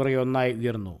ഒന്നിനു പുറകെ ഒന്നായി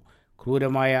ഉയർന്നു.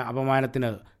 ക്രൂരമായ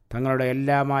അപമാനത്തിന് തങ്ങളുടെ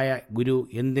എല്ലാമായ ഗുരു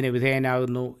എന്തിന്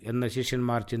വിധേയനാകുന്നു എന്ന്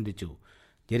ശിഷ്യന്മാർ ചിന്തിച്ചു.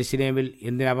 ജെറുസലേമിൽ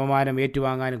എന്തിന് അപമാനം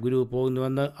ഏറ്റുവാങ്ങാൻ ഗുരു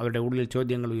പോകുന്നുവെന്ന് അവരുടെ ഉള്ളിൽ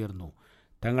ചോദ്യങ്ങൾ ഉയർന്നു.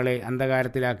 തങ്ങളെ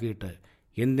അന്ധകാരത്തിലാക്കിയിട്ട്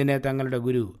എന്തിന് തങ്ങളുടെ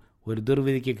ഗുരു ഒരു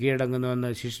ദുർവിധിക്ക് കീഴടങ്ങുന്നുവെന്ന്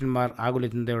ശിഷ്യന്മാർ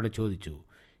ആകുലചിന്തയോടെ ചോദിച്ചു.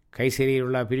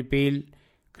 കൈസരിയിലുള്ള ഫിലിപ്പിയിൽ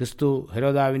ക്രിസ്തു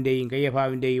ഹെരോദാവിൻ്റെയും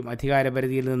കയ്യഫാവിൻ്റെയും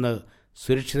അധികാരപരിധിയിൽ നിന്ന്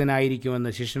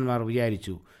സുരക്ഷിതനായിരിക്കുമെന്ന് ശിഷ്യന്മാർ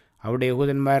വിചാരിച്ചു. അവിടെ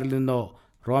യഹൂദന്മാരിൽ നിന്നോ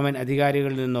റോമൻ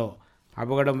അധികാരികളിൽ നിന്നോ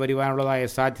അപകടം വരുവാനുള്ളതായ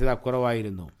സാധ്യത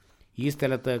കുറവായിരുന്നു. ഈ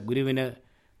സ്ഥലത്ത് ഗുരുവിന്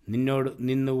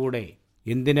നിന്നുകൂടെ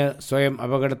എന്തിന് സ്വയം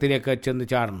അപകടത്തിലേക്ക് ചെന്ന്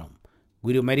ചാടണം?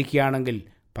 ഗുരു മരിക്കുകയാണെങ്കിൽ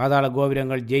പാതാള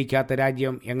ഗോപുരങ്ങൾ ജയിക്കാത്ത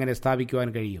രാജ്യം എങ്ങനെ സ്ഥാപിക്കുവാൻ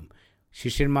കഴിയും?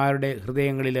 ശിഷ്യന്മാരുടെ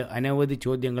ഹൃദയങ്ങളിൽ അനവധി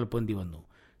ചോദ്യങ്ങൾ പൊന്തി വന്നു.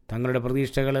 തങ്ങളുടെ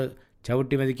പ്രതീക്ഷകൾ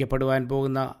ചവിട്ടിമെതിക്കപ്പെടുവാൻ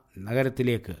പോകുന്ന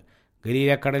നഗരത്തിലേക്ക്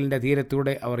ഗലീലക്കടലിൻ്റെ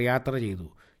തീരത്തൂടെ അവർ യാത്ര ചെയ്തു.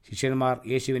 ശിഷ്യന്മാർ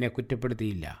യേശുവിനെ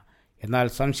കുറ്റപ്പെടുത്തിയില്ല. എന്നാൽ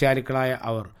സംശയാലുക്കളായ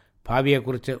അവർ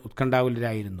ഭാവിയെക്കുറിച്ച്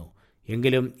ഉത്കണ്ഠാകുലരായിരുന്നു.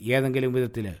 എങ്കിലും ഏതെങ്കിലും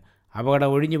വിധത്തിൽ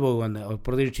അപകടം ഒഴിഞ്ഞു പോകുമെന്ന് അവർ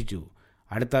പ്രതീക്ഷിച്ചു.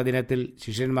 അടുത്ത ദിനത്തിൽ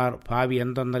ശിഷ്യന്മാർ ഭാവി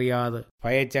എന്തെന്നറിയാതെ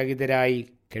ഭയചകിതരായി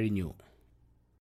കഴിഞ്ഞു.